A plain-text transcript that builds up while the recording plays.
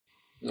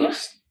Yeah.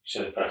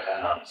 Should have put a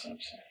hat on, so I'm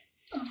saying.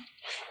 Oh,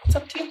 it's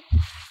up to you.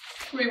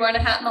 Were you wearing a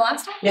hat in the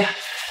last one? Yeah.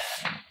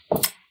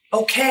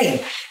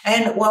 Okay,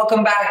 and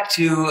welcome back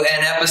to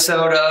an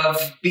episode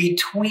of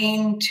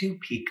Between Two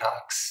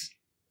Peacocks.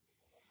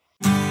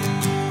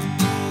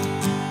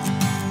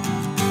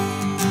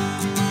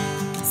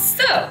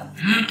 So,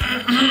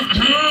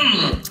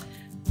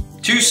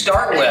 to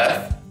start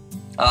with,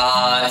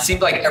 it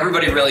seems like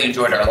everybody really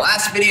enjoyed our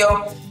last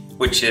video,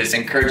 which is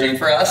encouraging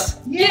for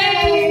us.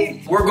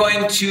 yay! We're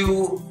going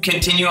to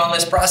continue on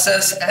this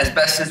process as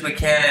best as we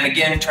can, and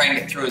again, try and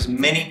get through as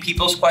many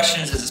people's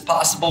questions as is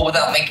possible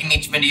without making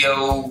each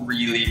video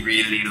really,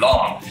 really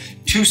long.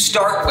 To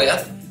start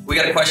with, we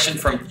got a question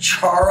from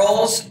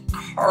Charles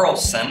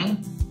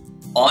Carlson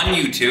on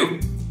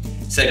YouTube.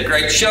 It said,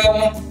 great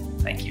show.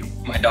 Thank you.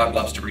 My dog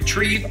loves to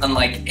retrieve,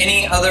 unlike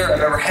any other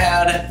I've ever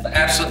had, but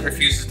absolutely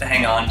refuses to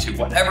hang on to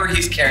whatever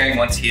he's carrying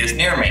once he is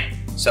near me.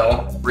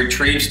 So,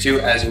 retrieves to,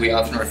 as we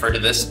often refer to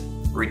this,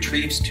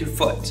 retrieves to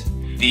foot.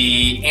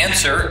 The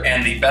answer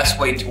and the best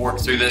way to work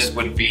through this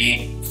would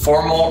be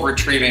formal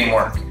retrieving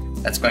work.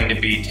 That's going to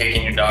be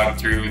taking your dog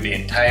through the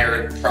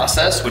entire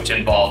process, which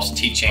involves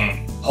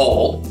teaching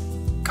hold,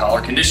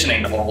 collar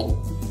conditioning to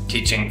hold,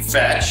 teaching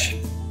fetch,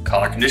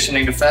 collar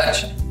conditioning to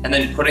fetch, and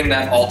then putting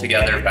that all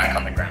together back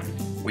on the ground.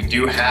 We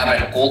do have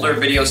an older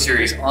video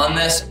series on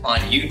this on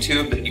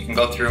YouTube that you can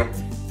go through.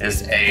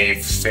 It's a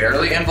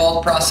fairly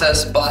involved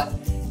process, but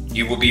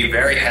you will be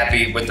very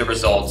happy with the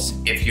results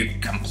if you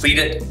complete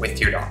it with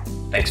your dog.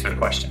 Thanks for the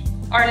question.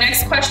 Our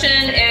next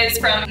question is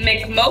from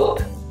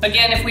McMope.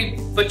 Again, if we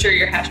butcher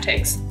your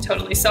hashtags,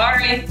 totally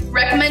sorry.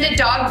 Recommended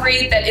dog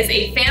breed that is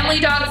a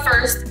family dog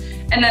first,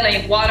 and then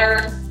a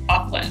water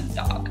upland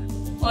dog.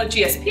 Well, a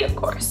GSP, of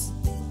course.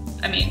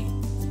 I mean,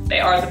 they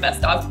are the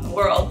best dogs in the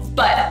world.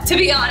 But to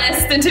be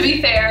honest and to be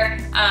fair,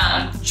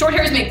 short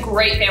hairs make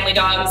great family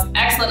dogs,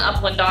 excellent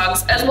upland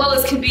dogs, as well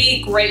as can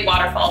be great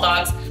waterfall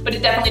dogs, but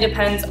it definitely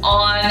depends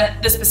on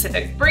the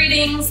specific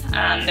breedings.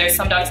 There's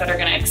some dogs that are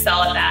gonna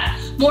excel at that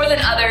more than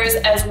others,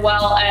 as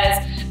well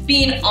as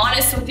being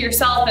honest with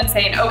yourself and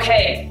saying,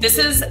 okay, this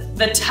is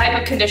the type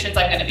of conditions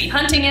I'm gonna be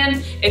hunting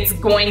in. It's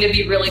going to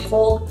be really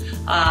cold.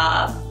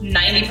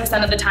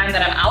 90% of the time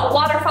that I'm out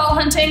waterfowl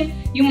hunting,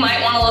 you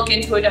might wanna look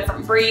into a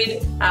different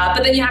breed,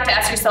 but then you have to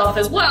ask yourself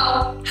as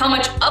well, how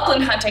much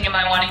upland hunting am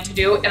I wanting to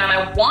do? And am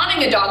I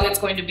wanting a dog that's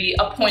going to be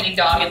a pointing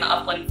dog in the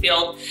upland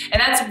field? And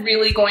that's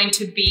really going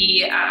to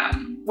be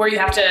where you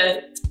have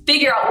to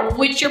figure out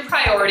which your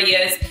priority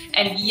is.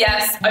 And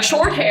yes, a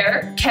short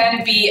hair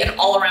can be an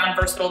all-around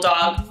versatile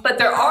dog, but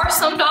there are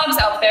some dogs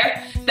out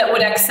there that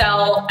would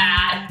excel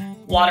at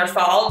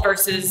waterfowl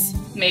versus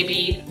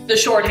maybe the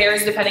short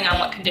hairs, depending on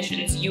what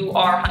conditions you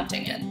are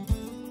hunting in.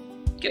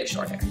 Get a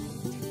short hair.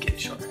 Get a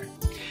short hair.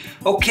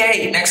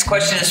 Okay, next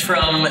question is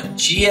from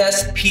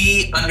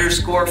GSP_fly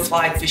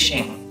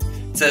fishing.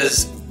 It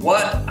says,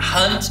 what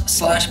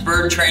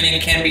hunt/bird training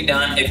can be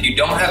done if you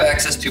don't have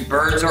access to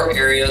birds or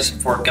areas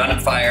for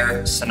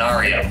gunfire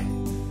scenario?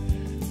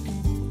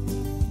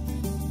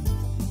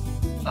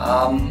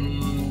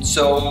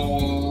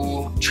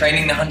 So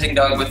training the hunting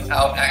dog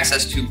without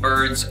access to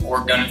birds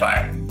or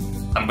gunfire.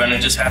 I'm gonna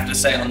just have to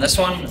say on this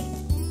one,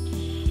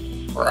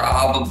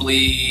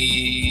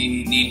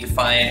 probably need to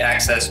find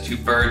access to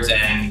birds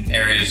and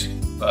areas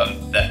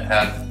that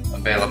have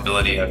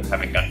availability of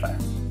having gunfire.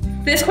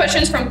 This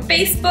question's from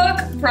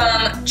Facebook,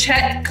 from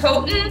Chet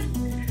Coton.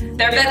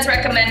 Their vet's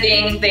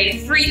recommending they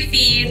free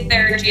feed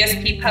their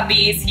GSP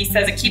puppies. He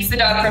says it keeps the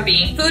dog from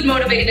being food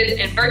motivated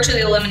and virtually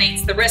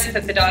eliminates the risk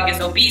that the dog is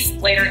obese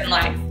later in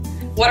life.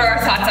 What are our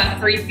thoughts on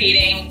free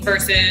feeding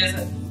versus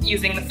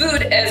using the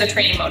food as a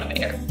training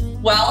motivator?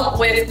 Well,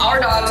 with our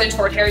dogs and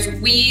short hairs,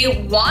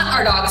 we want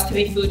our dogs to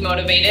be food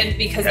motivated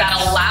because that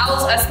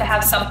allows us to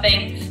have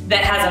something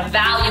that has a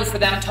value for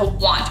them to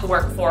want to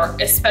work for,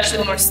 especially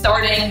when we're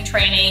starting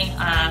training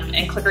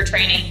and clicker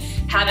training.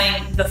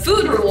 Having the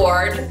food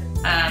reward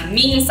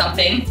mean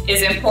something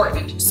is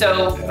important.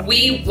 So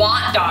we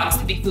want dogs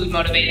to be food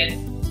motivated.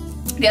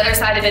 The other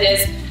side of it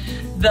is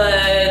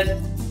the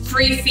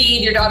free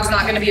feed, your dog's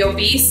not gonna be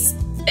obese.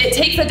 It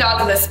takes a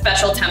dog with a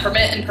special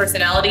temperament and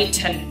personality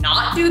to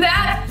not do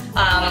that.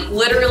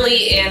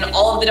 Literally in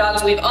all of the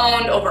dogs we've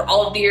owned over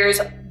all of the years,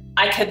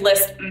 I could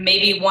list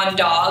maybe one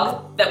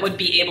dog that would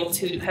be able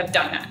to have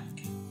done that.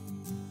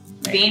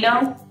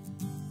 Vino?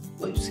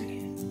 Lucy.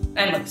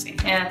 And Lucy,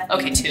 yeah,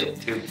 okay, two.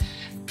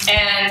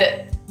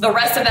 And the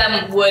rest of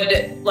them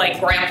would, like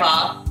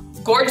Grandpa,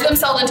 gorge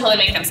themselves until they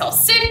make themselves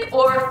sick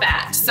or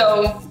fat.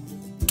 So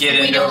get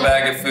into a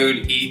bag of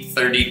food, eat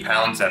 30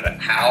 pounds of it.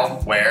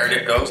 How, where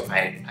it goes,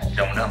 I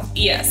don't know.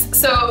 Yes,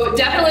 so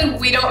definitely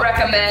we don't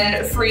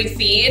recommend free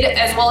feed,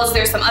 as well as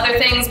there's some other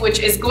things, which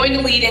is going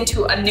to lead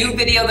into a new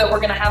video that we're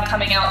gonna have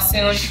coming out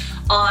soon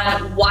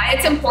on why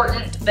it's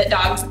important that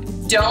dogs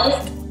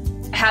don't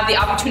have the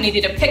opportunity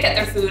to pick at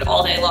their food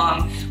all day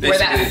long, where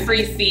that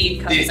free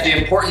feed comes in. The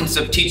importance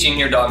of teaching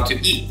your dog to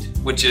eat,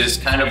 which is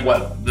kind of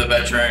what the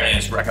veterinarian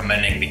is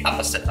recommending the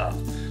opposite of.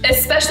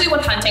 Especially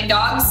with hunting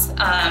dogs,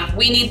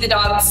 we need the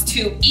dogs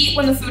to eat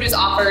when the food is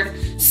offered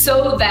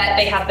so that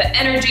they have the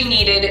energy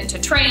needed to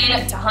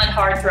train, to hunt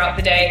hard throughout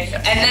the day.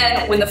 Yes. And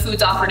then when the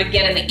food's offered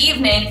again in the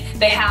evening,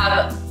 they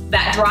have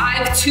that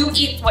drive to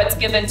eat what's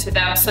given to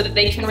them so that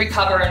they can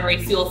recover and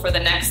refuel for the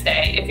next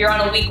day. If you're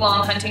on a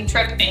week-long hunting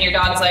trip and your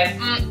dog's like,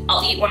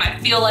 I'll eat when I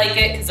feel like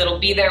it because it'll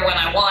be there when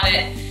I want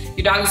it,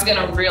 your dog's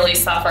gonna really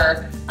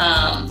suffer.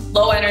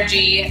 Low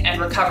energy and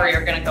recovery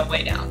are gonna go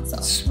way down. So.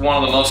 It's one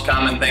of the most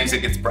common things that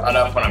gets brought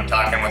up when I'm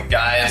talking with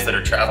guys that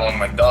are traveling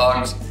with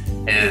dogs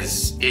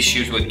is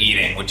issues with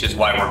eating, which is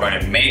why we're going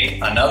to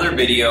make another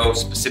video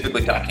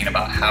specifically talking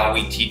about how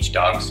we teach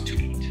dogs to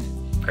eat.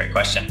 Great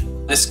question.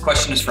 This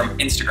question is from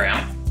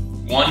Instagram,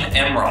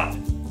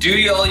 1Mron. Do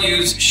y'all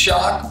use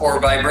shock or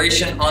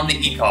vibration on the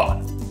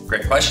e-collar?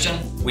 Great question.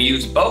 We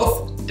use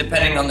both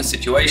depending on the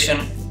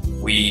situation.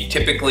 We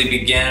typically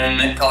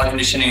begin collar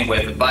conditioning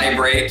with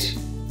vibrate,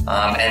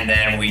 and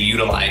then we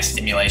utilize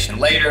stimulation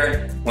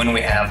later when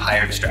we have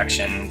higher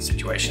distraction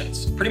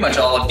situations. Pretty much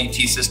all of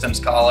DT Systems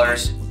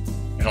collars,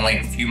 there's only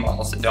a few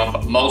models that don't,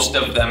 but most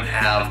of them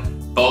have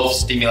both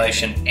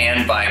stimulation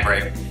and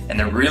vibrate. And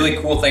the really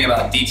cool thing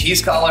about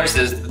DT's collars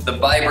is that the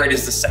vibrate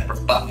is a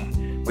separate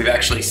button. We've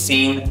actually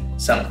seen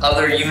some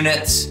other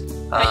units.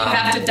 But you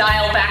have to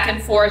dial back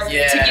and forth to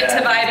get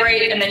to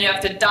vibrate, and then you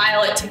have to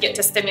dial it to get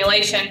to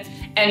stimulation.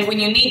 And when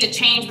you need to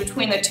change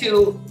between the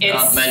two, it's...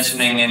 Not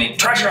mentioning any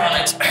treasure on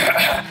it.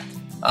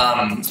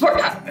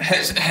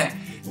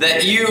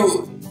 That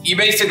you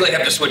basically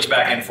have to switch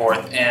back and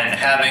forth, and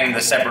having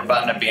the separate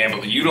button of being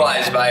able to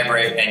utilize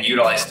vibrate and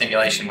utilize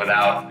stimulation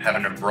without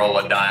having to roll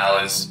a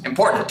dial is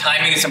important.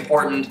 Timing is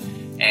important,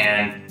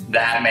 and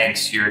that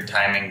makes your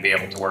timing be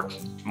able to work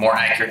more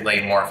accurately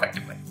and more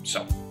effectively.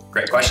 So,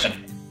 great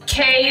question.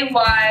 KY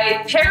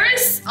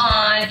Paris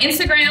on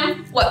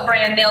Instagram. What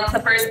brand nail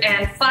clippers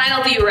and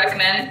file do you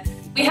recommend?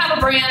 We have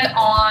a brand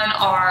on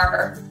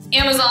our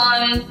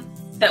Amazon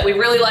that we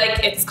really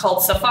like. It's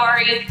called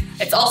Safari.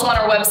 It's also on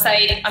our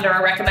website under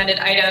our recommended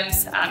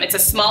items. It's a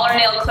smaller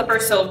nail clipper,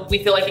 so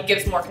we feel like it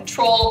gives more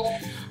control.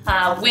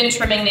 When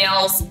trimming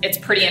nails, it's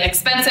pretty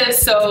inexpensive,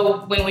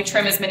 so when we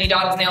trim as many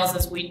dogs' nails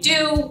as we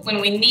do, when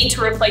we need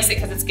to replace it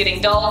because it's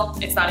getting dull,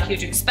 it's not a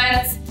huge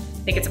expense.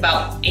 I think it's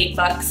about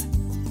 $8.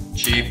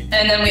 Cheap.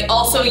 And then we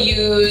also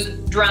use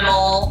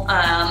Dremel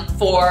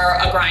for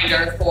a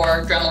grinder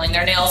for dremeling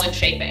their nails and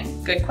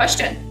shaping. Good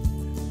question.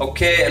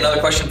 Okay, another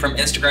question from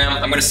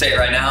Instagram. I'm gonna say it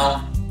right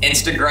now.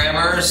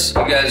 Instagrammers,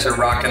 you guys are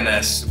rocking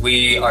this.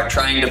 We are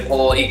trying to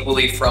pull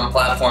equally from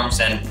platforms,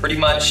 and pretty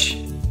much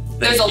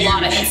there's a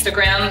lot of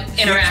Instagram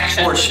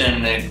interaction.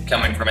 Portion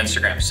coming from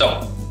Instagram.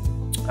 So,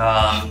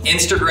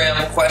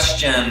 Instagram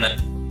question,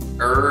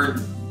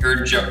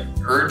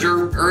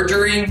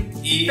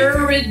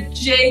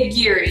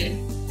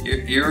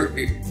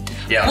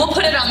 yeah. We'll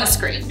put it on the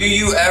screen. Do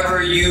you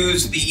ever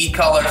use the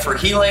e-collar for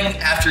healing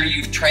after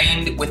you've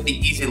trained with the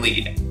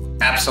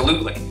EasyLead?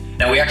 Absolutely.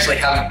 Now, we actually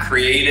haven't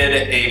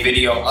created a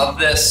video of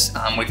this.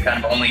 We've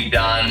kind of only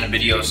done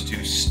videos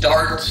to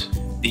start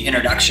the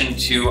introduction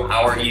to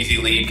our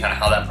EasyLead, kind of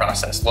how that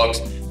process looks.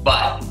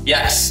 But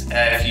yes,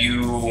 if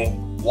you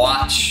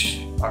watch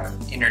our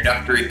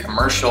introductory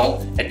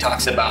commercial, it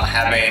talks about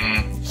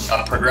having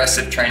a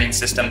progressive training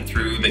system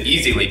through the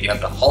EasyLead. You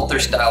have the halter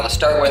style to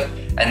start with,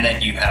 and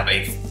then you have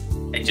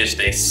just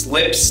a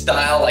slip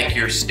style, like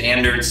your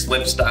standard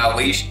slip style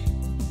leash,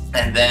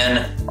 and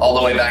then all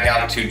the way back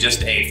out to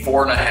just a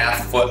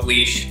 4.5 foot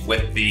leash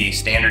with the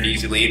standard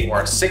EasyLead,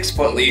 or a 6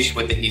 foot leash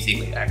with the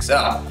EasyLead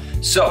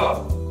XL.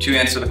 So, to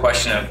answer the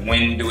question of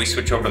when do we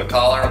switch over the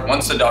collar,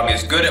 once the dog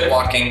is good at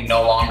walking,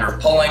 no longer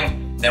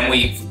pulling, then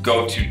we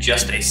go to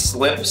just a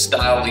slip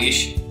style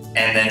leash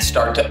and then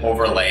start to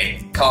overlay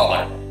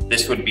collar.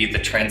 This would be the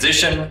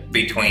transition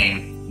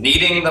between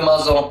needing the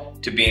muzzle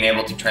to being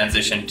able to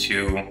transition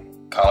to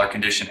collar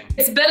conditioning.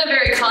 It's been a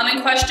very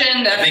common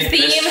question. The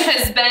theme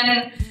has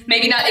been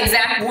maybe not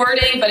exact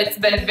wording, but it's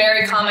been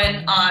very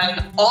common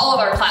on all of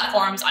our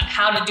platforms on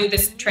how to do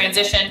this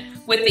transition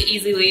with the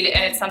EasyLead,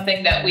 and it's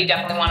something that we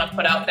definitely want to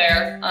put out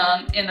there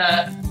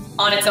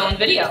on its own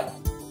video.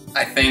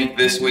 I think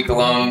this week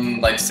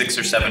alone, like 6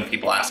 or 7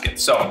 people ask it.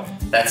 So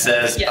that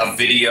says a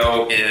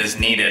video is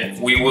needed.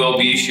 We will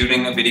be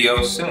shooting a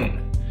video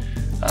soon.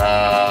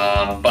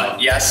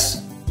 But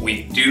yes,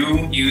 we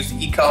do use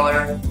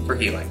e-collar for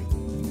healing.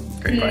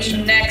 Great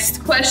question.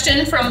 Next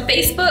question from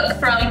Facebook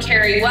from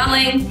Carrie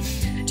Welling.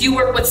 Do you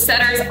work with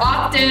setters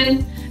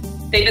often?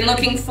 They've been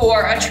looking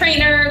for a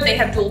trainer. They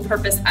have dual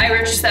purpose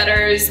Irish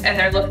setters, and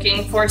they're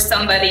looking for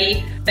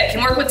somebody that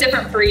can work with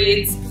different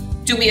breeds.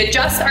 Do we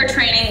adjust our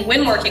training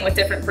when working with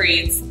different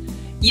breeds?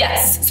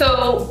 Yes,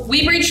 so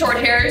we breed short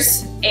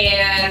hairs,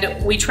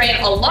 and we train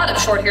a lot of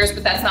short hairs,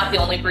 but that's not the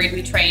only breed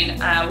we train.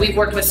 We've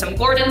worked with some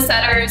Gordon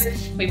setters,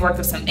 we've worked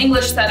with some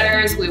English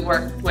setters, we've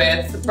worked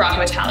with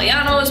Bronco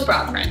Italianos,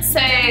 Bronco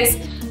Frances,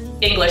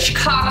 English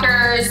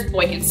Cockers,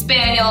 Boykin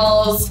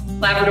Spaniels,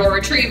 Labrador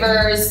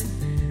Retrievers.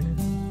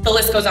 The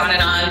list goes on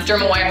and on.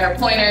 German Shorthair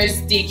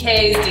Pointers,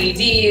 DKs,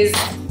 DDs,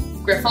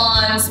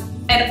 Griffons,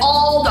 and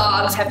all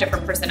dogs have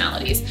different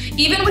personalities.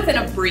 Even within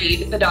a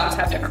breed, the dogs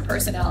have different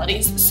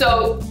personalities.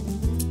 So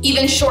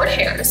Even short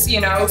hairs,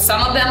 you know,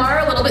 some of them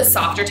are a little bit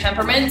softer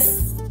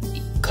temperaments,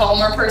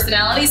 calmer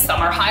personalities, some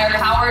are higher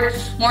powered,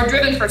 more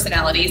driven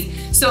personalities.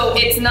 So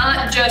it's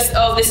not just,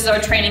 oh, this is our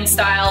training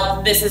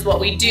style, this is what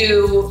we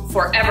do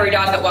for every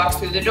dog that walks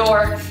through the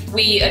door.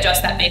 We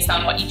adjust that based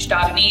on what each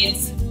dog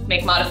needs,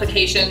 make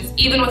modifications,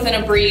 even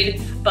within a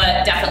breed,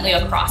 but definitely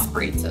across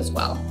breeds as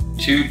well.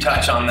 To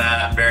touch on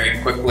that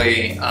very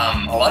quickly, a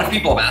lot of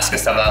people have asked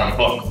us about a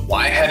book.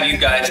 Why have you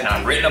guys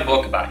not written a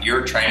book about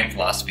your training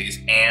philosophies?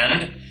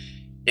 And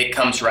it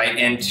comes right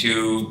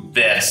into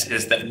this,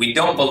 is that we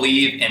don't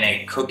believe in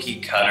a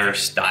cookie cutter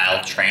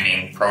style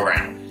training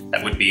program.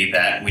 That would be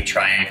that we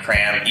try and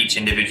cram each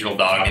individual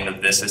dog into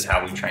this is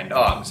how we train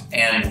dogs.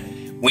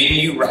 And when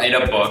you write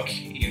a book,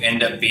 you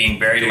end up being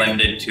very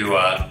limited to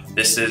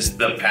this is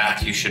the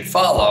path you should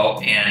follow.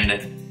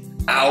 And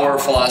our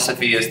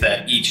philosophy is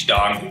that each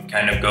dog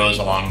kind of goes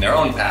along their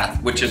own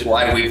path, which is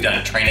why we've done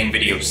a training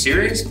video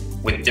series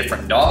with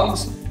different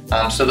dogs,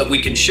 so that we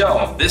can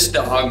show this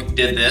dog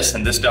did this,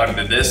 and this dog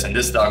did this, and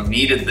this dog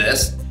needed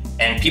this.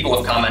 And people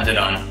have commented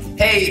on,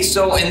 hey,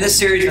 so in this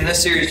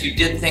series, you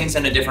did things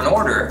in a different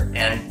order.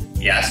 And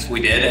yes,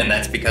 we did, and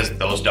that's because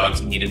those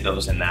dogs needed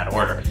those in that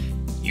order.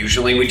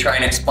 Usually we try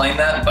and explain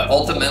that, but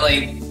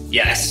ultimately,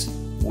 yes,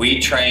 we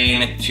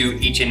train to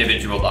each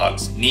individual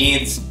dog's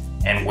needs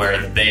and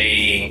where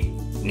they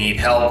need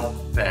help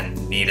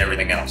and need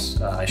everything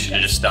else. I should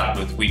have just stopped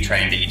with we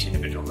train to each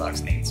individual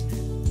dog's needs.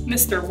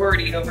 Mr.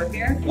 Wordy over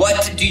here.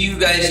 What do you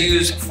guys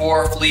use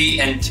for flea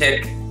and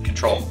tick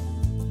control?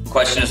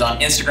 Question is on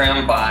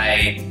Instagram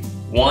by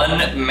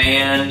One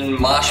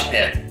Man Mosh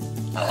Pit.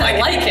 I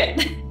like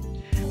it.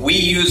 We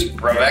use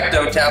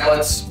Bravecto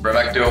tablets.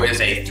 Bravecto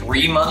is a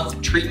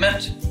 3-month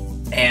treatment,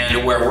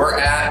 and where we're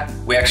at,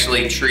 we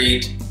actually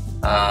treat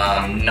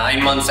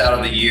 9 months out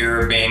of the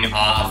year being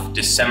off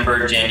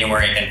December,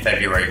 January, and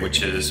February,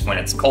 which is when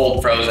it's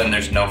cold, frozen,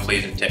 there's no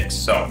fleas or ticks.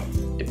 So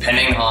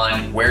depending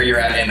on where you're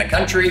at in the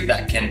country,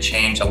 that can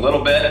change a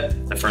little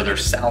bit. The further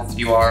south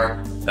you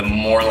are, the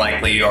more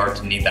likely you are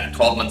to need that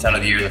 12 months out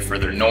of the year. The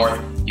further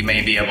north, you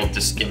may be able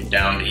to skip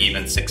down to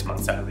even 6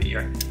 months out of the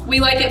year. We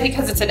like it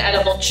because it's an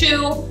edible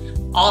chew.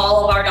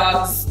 All of our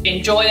dogs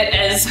enjoy it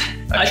as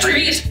a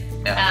treat.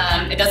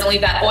 Yeah. It doesn't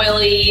leave that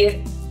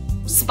oily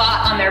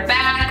spot on their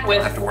back.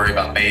 Don't have to worry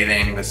about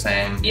bathing the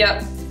same.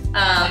 Yep.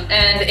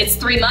 And it's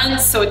 3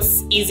 months, so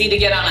it's easy to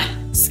get on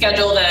a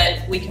schedule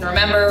that we can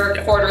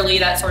remember, quarterly,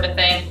 that sort of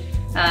thing.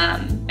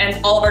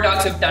 And all of our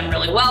dogs have done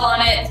really well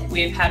on it.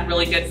 We've had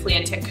really good flea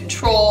and tick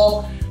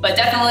control. But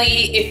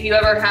definitely, if you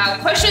ever have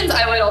questions,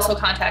 I would also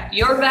contact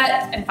your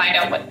vet and find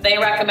out what they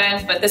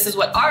recommend. But this is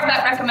what our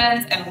vet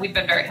recommends, and we've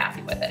been very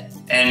happy with it.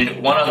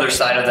 And one other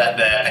side of that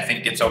that I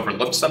think gets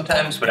overlooked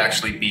sometimes would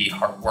actually be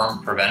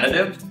heartworm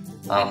preventative.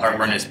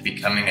 Heartworm is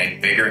becoming a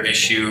bigger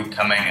issue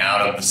coming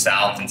out of the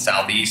south and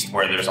southeast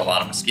where there's a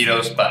lot of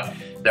mosquitoes, but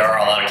there are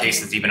a lot of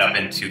cases even up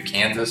into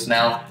Kansas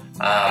now.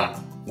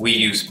 We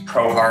use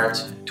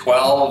ProHeart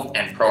 12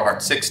 and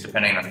ProHeart 6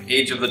 depending on the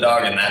age of the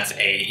dog, and that's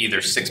a either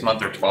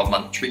 6-month or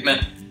 12-month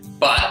treatment.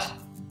 But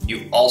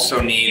you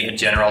also need a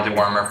general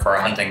dewormer for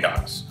our hunting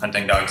dogs.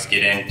 Hunting dogs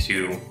get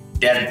into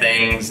dead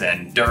things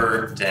and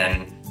dirt,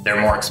 and they're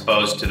more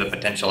exposed to the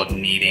potential of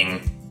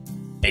needing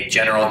a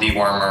general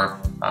dewormer,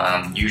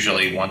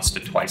 usually once to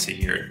twice a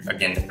year,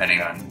 again,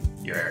 depending on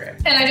your area.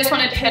 And I just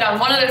wanted to hit on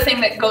one other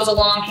thing that goes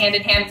along hand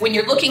in hand. When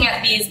you're looking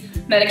at these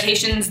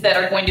medications that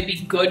are going to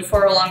be good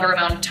for a longer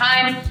amount of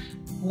time,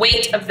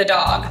 weight of the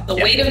dog. The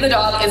weight of the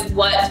dog is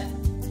what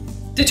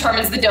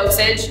determines the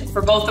dosage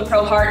for both the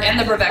ProHeart and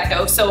the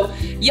Bravecto. So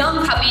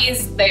young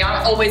puppies, they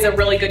aren't always a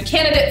really good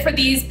candidate for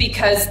these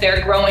because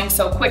they're growing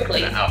so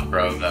quickly. They're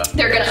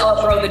gonna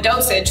outgrow the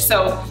dosage.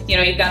 So, you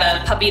know, you've got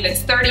a puppy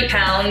that's 30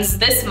 pounds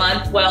this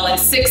month. Well, in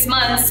 6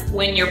 months,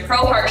 when your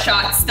ProHeart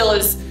shot still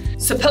is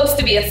supposed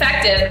to be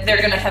effective,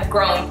 they're gonna have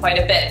grown quite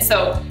a bit.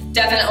 So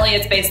definitely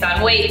it's based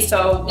on weight.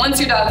 So once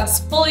your dog is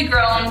fully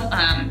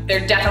grown,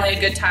 they're definitely a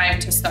good time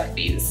to start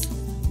these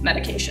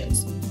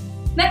medications.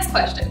 Next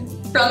question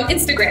from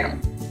Instagram.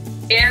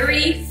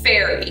 Airy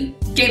Fairy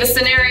gave a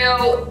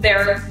scenario.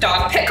 Their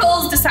dog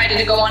Pickles decided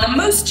to go on a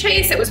moose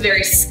chase. It was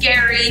very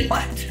scary.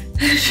 What?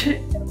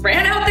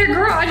 Ran out their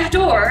garage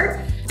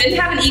door, didn't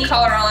have an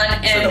e-collar on,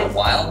 and is it a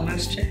wild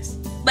moose chase?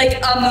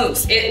 Like a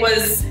moose. It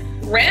was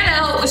ran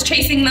out, was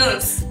chasing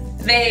moose.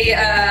 They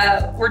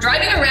were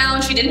driving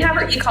around, she didn't have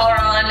her e-collar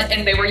on,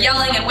 and they were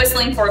yelling and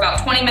whistling for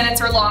about 20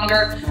 minutes or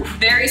longer,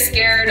 very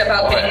scared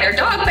about getting their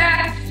dog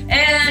back,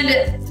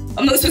 and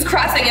a moose was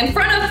crossing in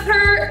front of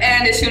her,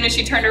 and as soon as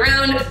she turned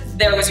around,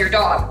 there was your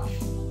dog.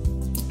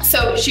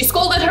 So she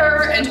scolded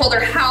her and told her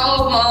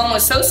how mom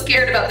was so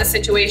scared about the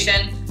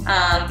situation,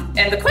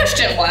 and the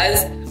question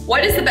was,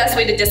 what is the best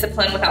way to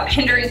discipline without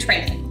hindering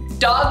training?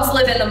 Dogs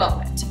live in the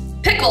moment.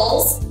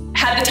 Pickles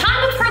had the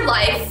time of her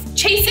life,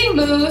 chasing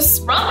moose,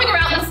 romping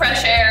around in the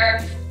fresh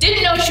air,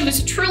 didn't know she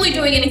was truly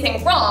doing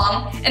anything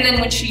wrong, and then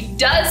when she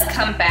does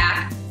come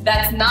back,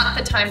 that's not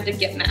the time to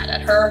get mad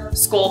at her,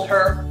 scold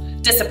her,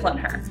 discipline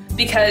her,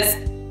 because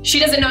she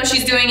doesn't know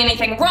she's doing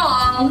anything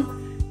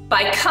wrong,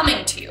 by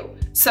coming to you.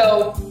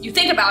 So you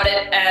think about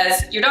it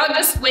as your dog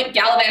just went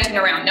gallivanting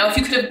around. Now, if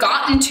you could have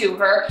gotten to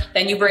her,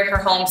 then you bring her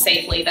home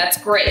safely.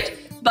 That's great.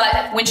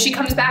 But when she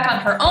comes back on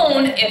her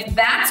own, if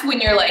that's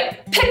when you're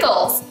like,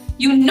 Pickles,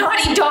 you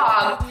naughty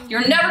dog,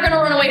 you're never gonna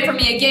run away from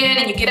me again,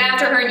 and you get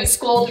after her and you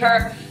scold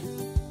her,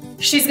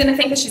 she's gonna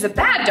think that she's a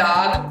bad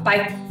dog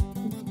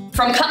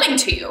from coming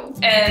to you.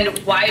 And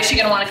why is she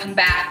gonna wanna come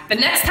back the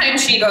next time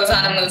she goes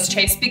on a moose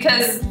chase?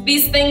 Because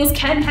these things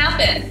can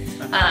happen.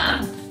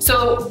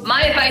 So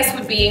my advice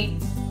would be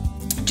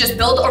just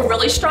build a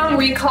really strong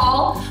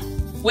recall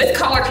with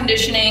collar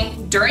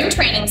conditioning during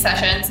training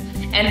sessions.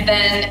 And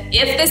then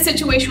if this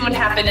situation would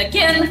happen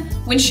again,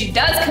 when she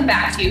does come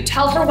back to you,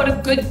 tell her what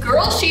a good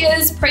girl she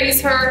is, praise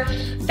her,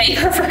 thank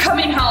her for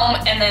coming home,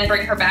 and then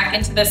bring her back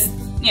into this,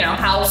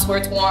 house where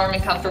it's warm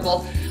and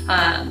comfortable.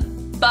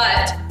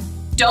 But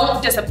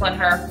don't discipline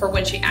her for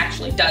when she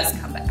actually does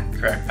come back.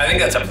 Correct. I think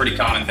that's a pretty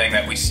common thing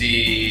that we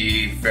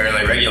see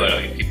fairly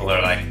regularly. People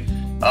are like,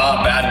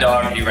 oh, bad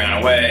dog, he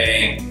ran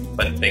away,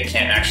 but they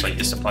can't actually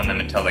discipline them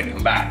until they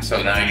come back.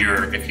 So now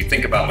if you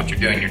think about what you're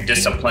doing, you're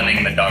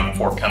disciplining the dog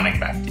before coming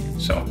back to you.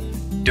 So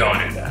don't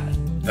do that.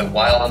 The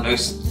wild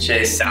moose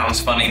chase sounds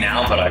funny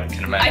now, but I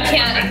can imagine it would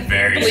have been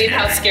very believe scary.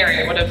 how scary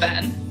it would have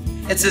been.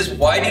 It says,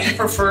 why do you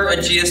prefer a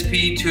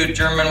GSP to a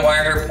German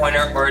Shorthair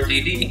Pointer or a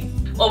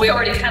DD? Well, we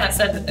already kind of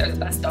said that they're the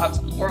best dogs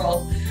in the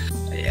world.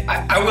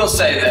 I will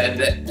say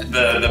that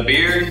the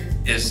beard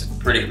is a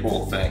pretty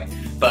cool thing.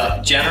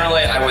 But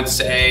generally, I would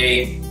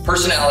say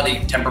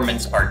personality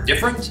temperaments are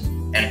different,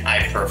 and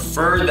I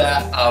prefer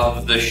that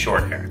of the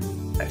short hair.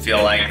 I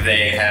feel like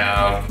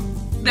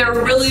they're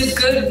a really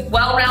good,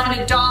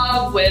 well-rounded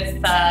dog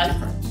with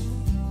a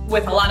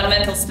lot of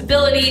mental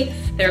stability.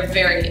 They're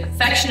very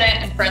affectionate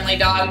and friendly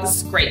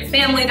dogs, great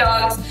family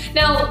dogs.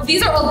 Now,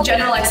 these are all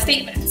generalized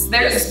statements.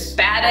 There's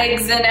bad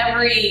eggs in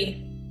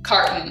every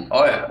carton.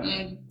 Oh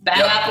yeah.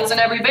 Bad apples in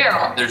every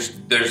barrel. There's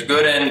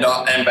good and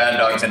bad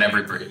dogs in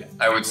every breed.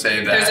 I would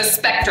say that. There's a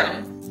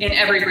spectrum in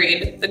every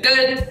breed. The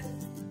good,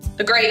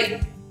 the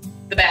great,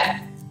 the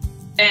bad.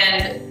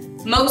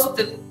 And most of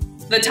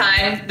the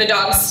time, the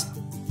dogs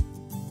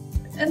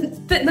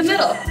in the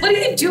middle. What are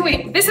you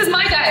doing? This is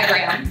my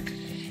diagram.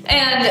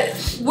 And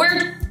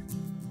we're,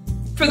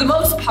 for the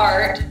most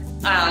part,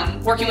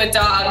 working with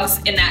dogs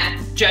in that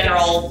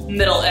general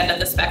middle end of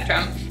the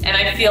spectrum. And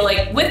I feel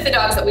like with the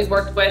dogs that we've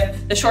worked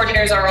with, the short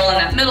hairs are all in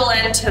that middle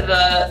end to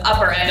the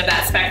upper end of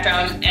that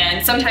spectrum.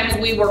 And sometimes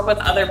we work with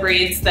other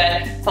breeds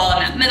that fall in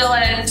that middle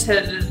end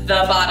to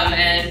the bottom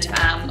end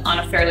on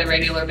a fairly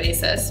regular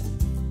basis.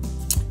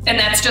 And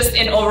that's just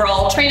in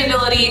overall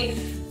trainability,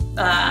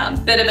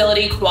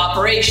 biddability,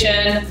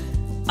 cooperation,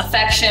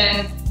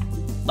 affection,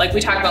 like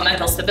we talked about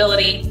mental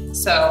stability,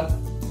 so.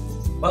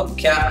 Well,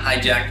 Kat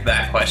hijacked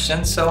that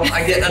question, so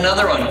I get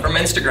another one from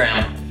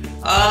Instagram.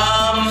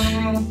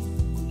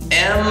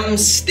 M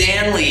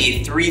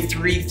Stanley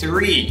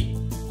 333.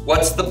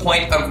 What's the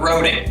point of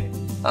roading?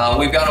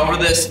 We've gone over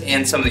this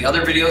in some of the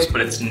other videos,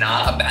 but it's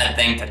not a bad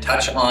thing to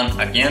touch on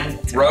again.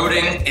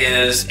 Roading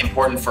is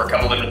important for a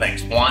couple different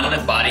things.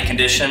 One, body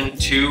condition.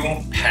 Two,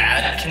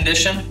 pad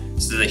condition.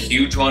 This is a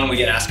huge one. We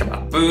get asked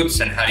about boots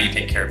and how do you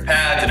take care of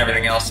pads and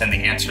everything else, and the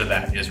answer to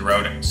that is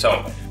roading.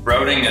 So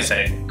roading is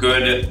a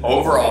good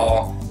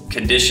overall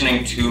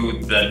conditioning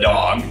to the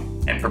dog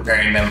and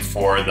preparing them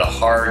for the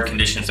hard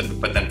conditions that we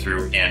put them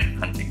through in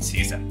hunting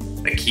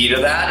season. The key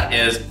to that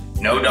is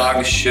no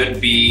dog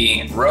should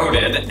be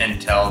roaded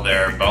until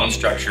their bone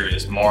structure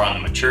is more on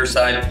the mature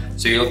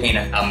side. So you're looking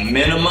at a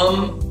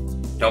minimum.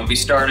 Don't be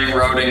starting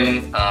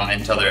roading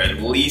until they're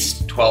at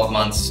least 12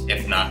 months,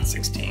 if not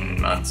 16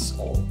 months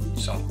old.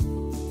 So,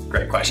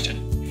 great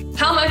question.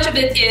 How much of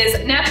it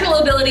is natural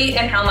ability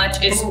and how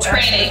much is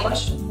training?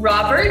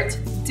 Robert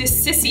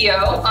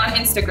DeCiccio on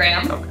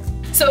Instagram. Okay.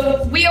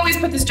 So we always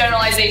put this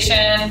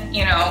generalization,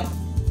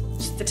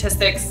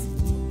 statistics,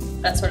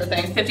 that sort of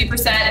thing.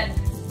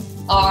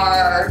 50%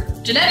 are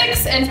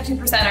genetics and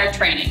 50% are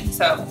training.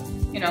 So,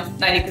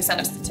 90%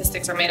 of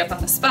statistics are made up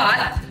on the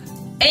spot.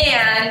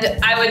 And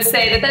I would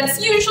say that that's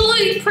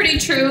usually pretty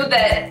true,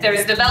 that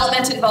there's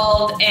development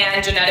involved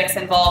and genetics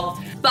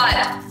involved,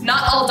 but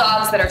not all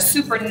dogs that are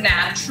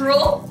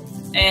supernatural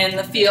in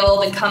the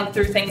field and come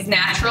through things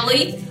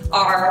naturally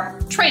are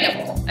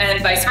trainable,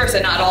 and vice versa.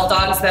 Not all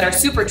dogs that are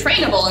super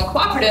trainable and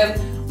cooperative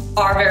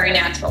are very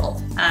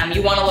natural.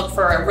 You want to look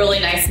for a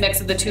really nice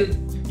mix of the two.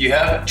 You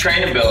have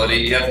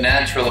trainability, you have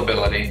natural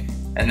ability,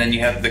 and then you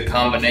have the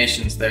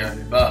combinations there.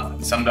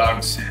 Some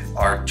dogs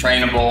are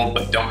trainable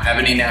but don't have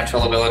any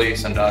natural ability.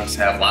 Some dogs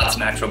have lots of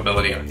natural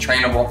ability and are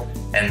trainable.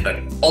 And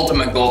the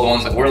ultimate goal, the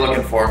ones that we're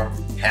looking for,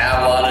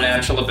 have a lot of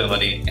natural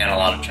ability and a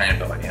lot of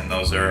trainability. And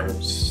those are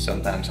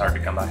sometimes hard to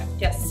come by.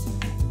 Yes.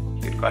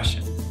 Good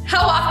question.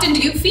 How often do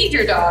you feed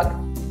your dog?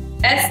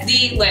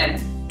 SD Lynn.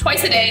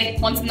 Twice a day,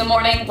 once in the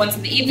morning, once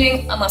in the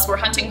evening, unless we're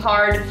hunting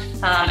hard.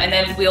 And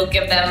then we'll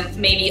give them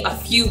maybe a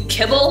few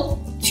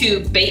kibble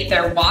to bait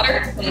their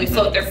water when we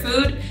float their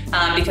food,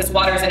 because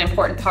water is an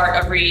important part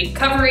of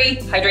recovery,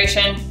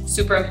 hydration,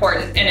 super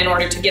important. And in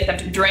order to get them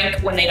to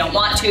drink when they don't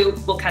want to,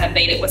 we'll kind of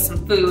bait it with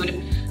some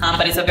food,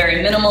 but it's a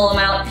very minimal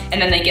amount.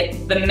 And then they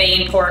get the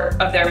main part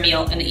of their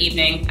meal in the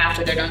evening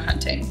after they're done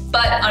hunting.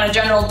 But on a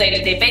general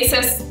day-to-day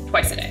basis,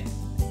 twice a day.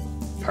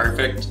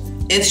 Perfect.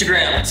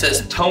 Instagram, it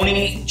says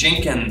Tony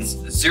Jenkins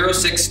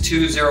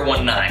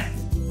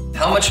 062019.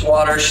 How much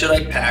water should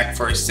I pack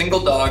for a single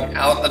dog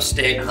out of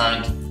state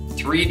hunt?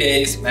 3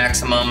 days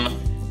maximum.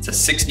 It's a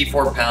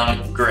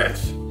 64-pound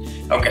griff.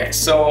 Okay,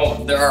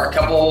 so there are a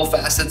couple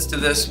facets to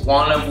this.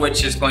 One of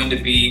which is going to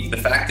be the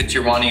fact that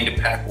you're wanting to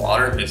pack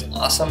water is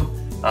awesome.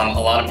 A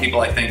lot of people,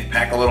 I think,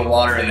 pack a little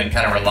water and then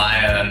kind of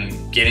rely on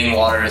getting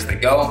water as they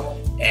go.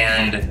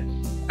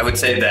 And I would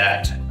say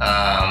that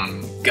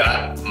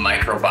gut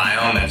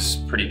microbiome is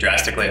pretty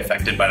drastically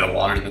affected by the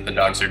water that the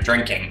dogs are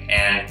drinking.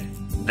 And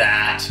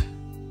that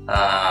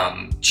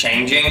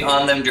changing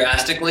on them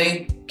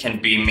drastically can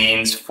be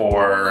means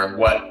for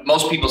what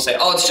most people say,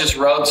 oh, it's just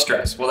road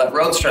stress. Well, that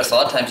road stress a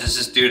lot of times is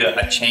just due to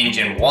a change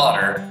in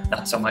water,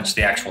 not so much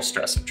the actual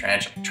stress of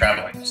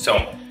traveling.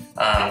 So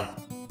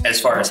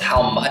as far as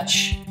how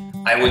much,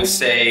 I would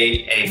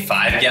say a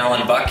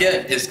 5-gallon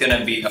bucket is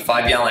gonna be a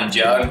 5-gallon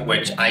jug,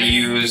 which I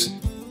use.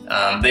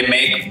 They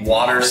make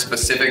water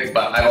specific,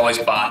 but I've always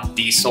bought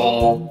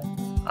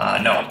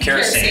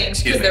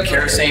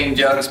kerosene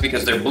jugs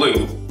because they're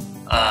blue.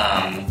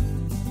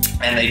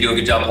 And they do a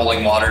good job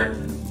holding water.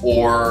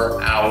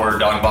 Or our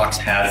dog box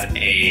has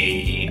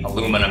a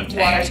aluminum tank.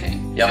 Water tank.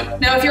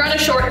 Yep. Now, if you're on a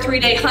short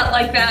 3-day hunt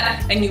like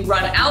that and you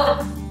run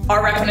out,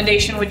 our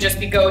recommendation would just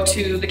be go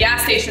to the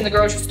gas station, the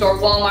grocery store,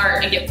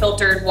 Walmart, and get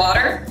filtered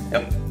water.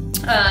 Yep.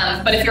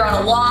 But if you're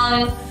on a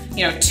long,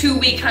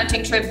 2-week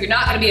hunting trip, you're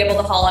not gonna be able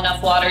to haul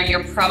enough water.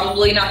 You're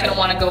probably not gonna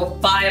wanna go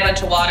buy a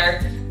bunch of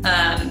water.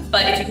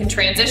 But if you can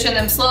transition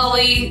them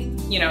slowly,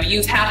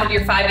 use half of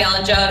your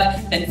 5-gallon jug,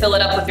 then fill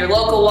it up with your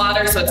local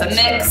water so it's a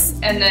mix.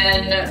 And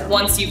then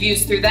once you've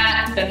used through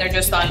that, then they're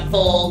just on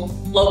full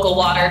local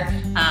water.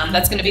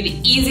 That's gonna be the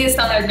easiest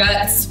on their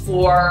guts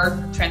for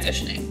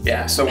transitioning.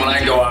 Yeah, so when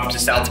I go up to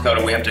South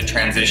Dakota, we have to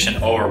transition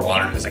over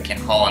water because I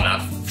can't haul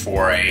enough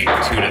for a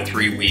 2 to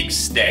 3 week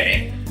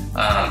stay.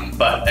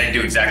 But I do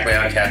exactly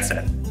how Kat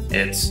said.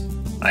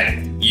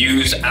 I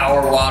use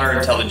our water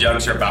until the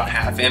jugs are about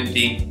half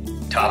empty,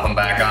 top them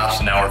back off,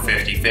 so now we're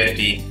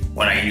 50-50.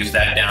 When I use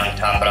that down and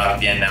top it off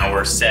again, now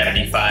we're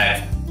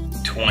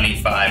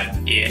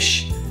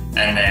 75-25-ish,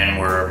 and then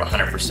we're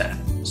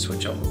 100%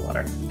 switch over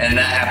water. And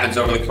that happens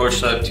over the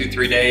course of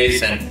 2-3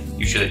 days, and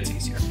usually it's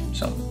easier.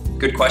 So,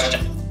 good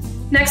question.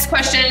 Next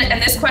question, and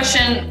this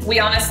question we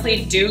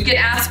honestly do get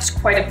asked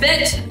quite a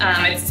bit.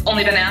 It's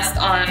only been asked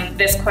on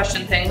this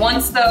question thing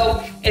once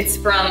though. It's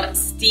from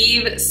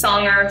Steve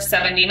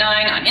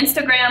Songer79 on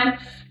Instagram.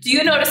 Do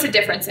you notice a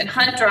difference in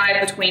hunt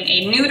drive between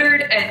a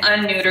neutered and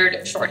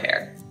unneutered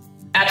shorthair?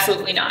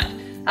 Absolutely not.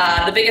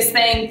 The biggest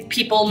thing,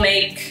 people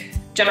make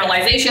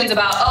generalizations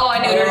about, oh, I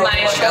neutered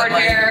my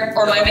shorthair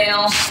or my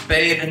male.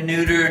 Spayed and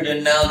neutered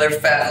and now they're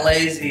fat and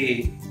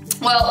lazy.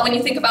 Well, when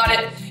you think about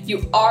it,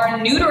 you are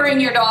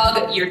neutering your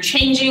dog, you're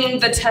changing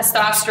the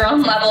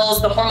testosterone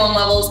levels, the hormone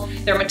levels,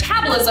 their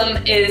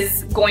metabolism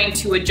is going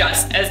to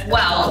adjust as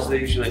well.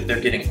 They're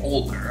getting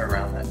older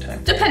around that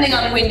time. Depending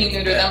on when you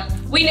neuter them.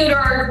 We neuter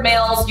our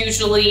males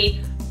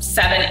usually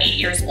 7-8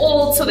 years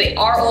old, so they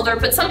are older,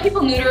 but some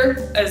people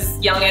neuter as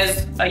young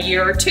as a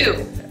year or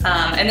 2.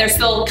 And they're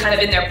still kind of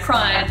in their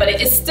prime, but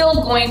it is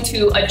still going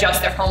to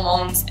adjust their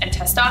hormones and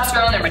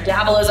testosterone, their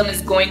metabolism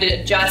is going to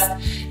adjust,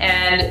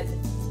 and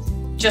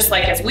just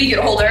like as we get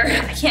older,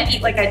 I can't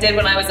eat like I did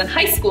when I was in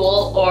high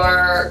school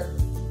or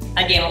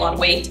I gain a lot of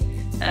weight.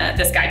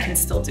 This guy can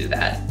still do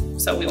that,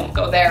 so we won't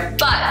go there.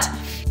 But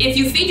if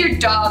you feed your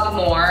dog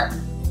more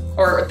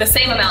or the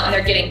same amount and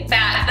they're getting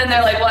fat, then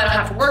they're like, well, I don't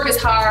have to work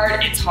as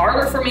hard. It's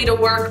harder for me to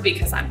work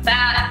because I'm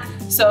fat.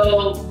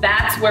 So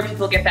that's where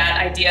people get that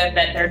idea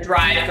that their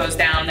drive goes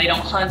down. They don't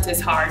hunt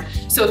as hard.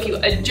 So if you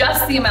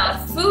adjust the amount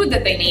of food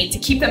that they need to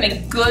keep them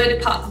in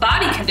good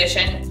body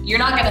condition, you're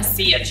not gonna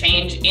see a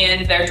change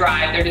in their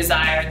drive, their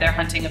desire, their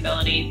hunting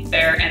ability,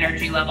 their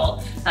energy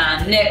level.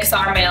 Nick's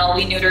our male,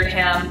 we neutered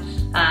him.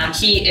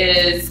 He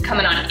is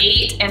coming on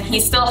 8 and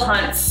he still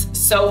hunts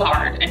so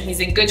hard and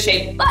he's in good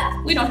shape,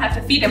 but we don't have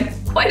to feed him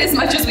quite as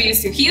much as we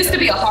used to. He used to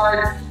be a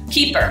hard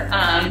keeper.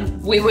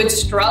 We would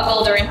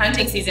struggle during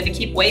hunting season to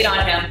keep weight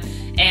on him,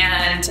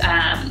 and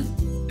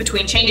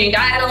between changing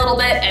diet a little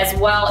bit as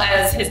well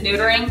as his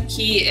neutering,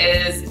 he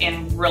is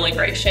in really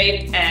great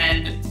shape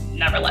and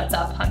never lets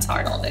up, hunts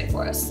hard all day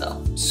for us.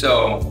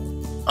 So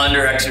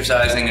under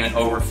exercising and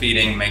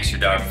overfeeding makes your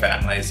dog fat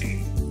and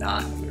lazy,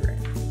 not neutering.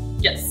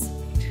 Yes.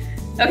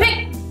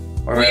 Okay.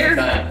 We're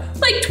time.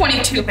 Like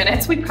 22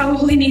 minutes. We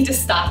probably need to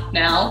stop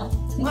now.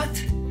 What?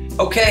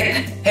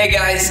 Okay. Hey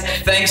guys,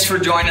 thanks for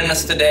joining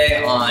us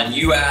today on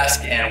You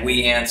Ask and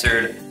We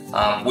Answered.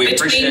 We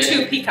appreciate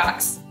Between two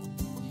peacocks.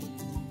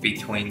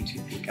 Between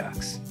two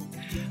peacocks.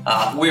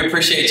 We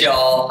appreciate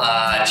y'all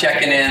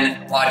checking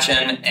in,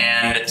 watching,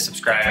 and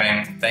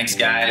subscribing. Thanks,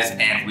 guys,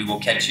 and we will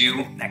catch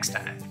you next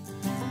time.